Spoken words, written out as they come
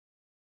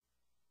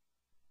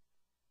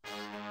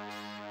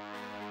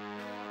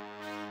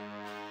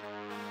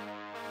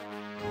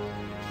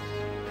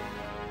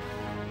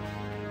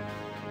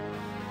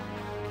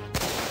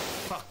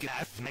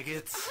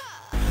faggots.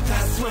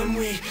 That's when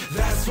we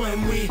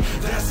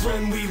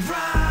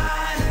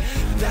ride.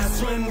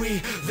 That's when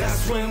we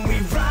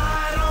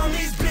ride on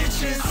these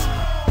bitches.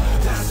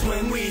 That's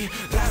when we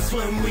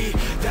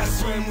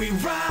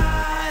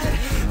ride.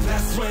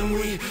 That's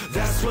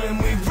when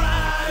we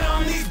ride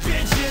on these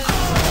bitches.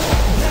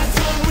 That's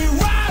when we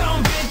ride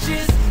on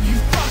bitches. You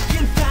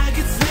fucking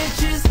faggot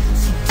snitches.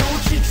 So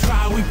don't you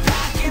try, we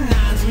packin'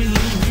 nines, we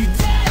leave you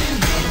dead in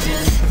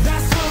bitches.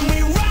 That's when we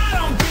ride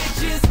on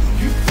bitches.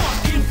 You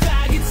fucking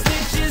faggot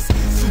snitches.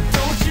 So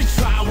don't you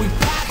try, we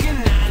packin'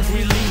 nines,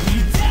 we leave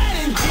you dead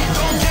in bitches.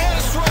 Don't get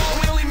us wrong,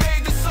 we only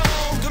made this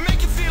song to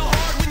make you feel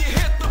hard when you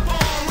hit the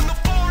bong. When the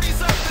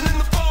 40's up and then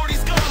the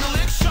 40's gone, the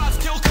lick shots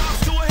kill cops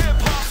to a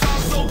hip-hop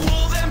song. So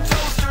pull them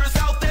toasters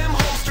out them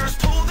holsters,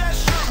 pull that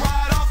shirt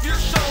right off your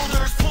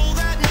shoulders, pull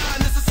that 9,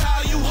 this is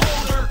how you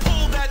hold her,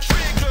 pull that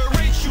trigger,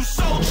 race you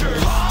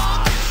soldiers.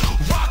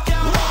 Rock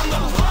out on the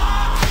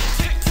block,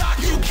 tick-tock,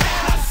 you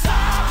cannot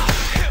stop.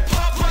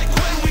 Hip-hop like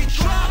when we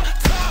drop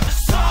top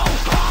so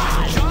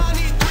hot.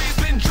 Johnny 3's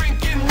been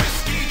drinking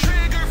whiskey,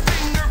 trigger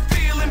finger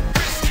feeling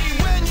frisky.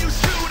 When you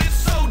shoot it's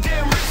so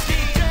damn risky,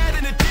 dead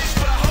in a ditch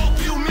but I hope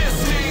you miss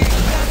me.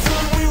 That's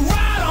when we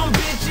ride on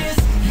bitches.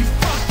 You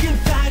fucking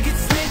faggot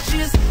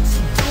snitches. So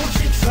don't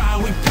you try,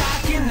 we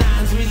packin'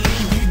 nines, we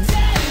leave you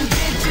dead in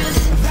bitches.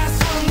 That's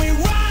when we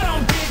ride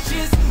on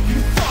bitches. You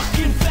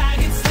fucking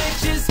faggot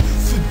snitches.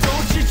 So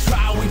don't you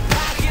try, we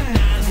packin'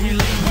 nines, we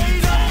leave you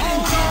dead in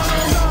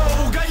bitches.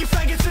 Oh, got you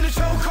faggots in a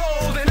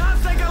chokehold, and I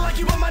think I like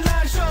you, but my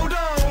 9 showed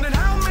on. And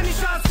how many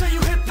shots till you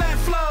hit that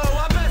flow?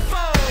 I bet 4.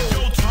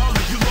 Yo,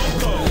 Charlie, you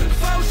loco.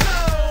 Faux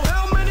show.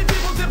 How many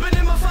people dipping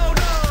in my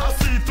photo? I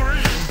see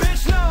 3.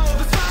 Bitch, no,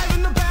 there's 5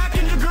 in the back,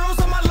 and your girl's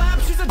on my lap.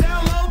 She's a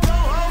down low pro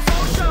ho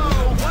faux show.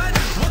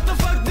 What the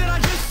fuck did I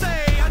just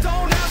say? I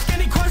don't ask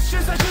any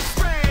questions, I just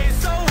spray.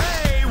 So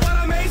hey, what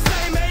I may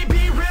say may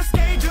be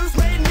risque. Juice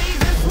made me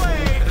this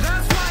way.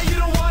 That's why you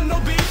don't want no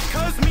beef,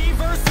 cause me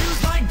versus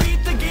you's like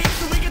beat the geek.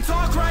 So we can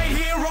talk right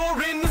here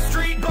or in the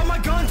street, but my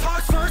gun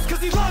talks first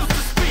cause he loves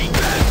to speak.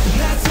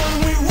 That's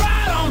when we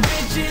ride on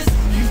bitches.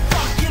 You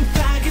fucking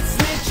faggot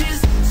snitches.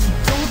 So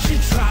don't you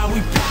try, we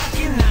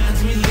packin' nines,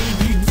 we leave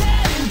you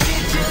dead in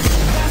bitches.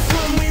 That's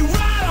when we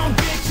ride on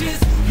bitches.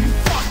 You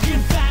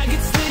fucking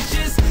faggot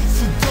snitches.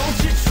 So don't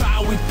you try,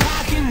 we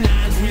packin'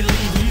 nines, we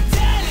leave you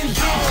dead in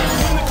bitches.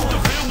 Pinnacle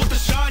DeVille with the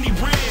shiny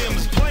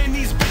rims, playing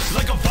these bitches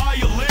like a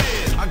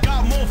violin. I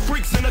got more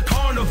freaks than a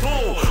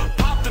carnival.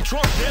 Pop the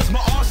trunk, there's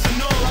my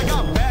arsenal. I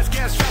got bass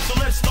gas straps, so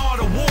let's start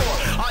a war.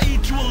 I'll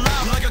eat you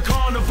alive like a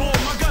carnivore.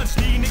 My guns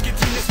need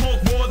nicotine, they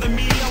smoke more than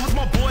me. I was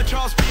my boy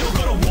Charles Field,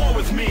 go to war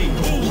with me.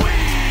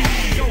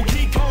 Ooh-wee. Yo,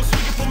 King Kong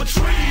swinging from a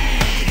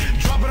tree,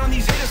 dropping on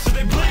these haters so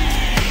they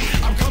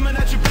bleed. I'm coming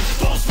at you bitches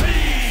full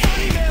speed.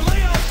 Funny man,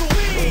 lay off the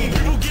weed.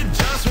 People get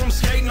jealous when I'm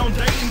skating on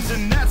Dayton's,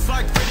 and that's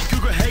like Freddy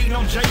Krueger hating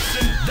on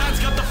Jason. That's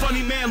got the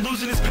funny man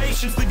losing his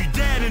patience, leave you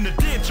dead in the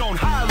ditch on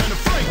Highland and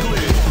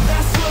Franklin.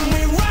 That's when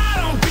we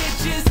ride on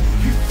bitches.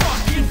 You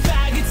fucking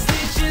faggot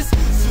snitches.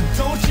 So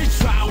don't you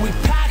try, we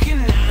packin'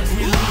 nines,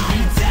 we leave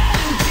you dead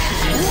in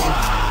bitches.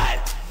 What?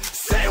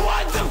 Say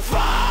what the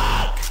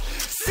fuck?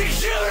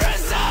 6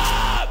 shooters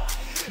up.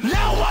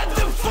 Now what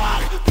the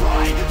fuck?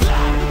 Boy, Who's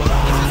down to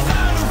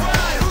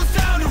ride? Who's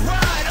down to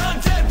ride?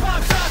 Undead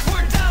pop shots,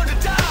 we're down to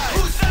die.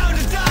 Who's down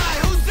to die?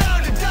 Who's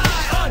down to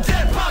die?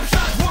 Undead pop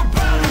shots, we're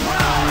bound to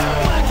ride.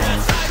 Black hat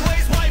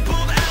sideways, white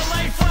pulled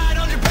LA flat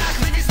on your back,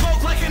 leave you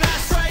smoke like an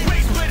ashtray.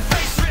 Waist split,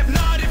 face rip,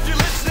 nod if you're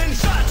listening.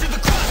 Shot to the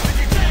cross if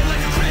you're dead like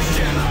a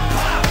Christian.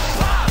 Pop,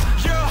 pop,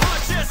 your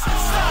heart just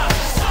stop,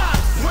 stop.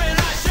 When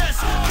I just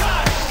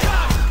cock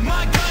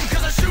my gun,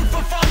 cause I shoot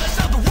for fun. That's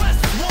how the West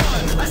is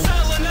won. I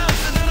sell an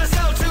ounce and then I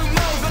sell 2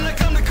 more. Then I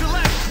come to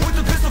collect with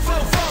the pistol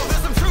fofo.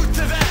 There's some truth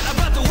to that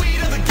about the weed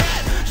or the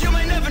gat. You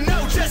may never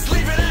know, just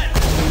leave it at.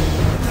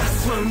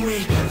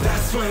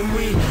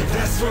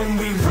 that's when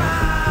we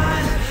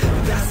ride.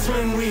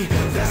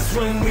 That's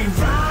when we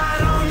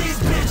ride on these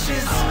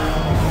bitches.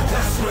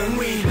 That's when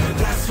we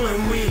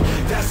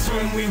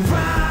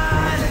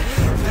ride.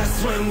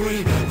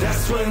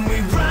 That's when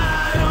we ride.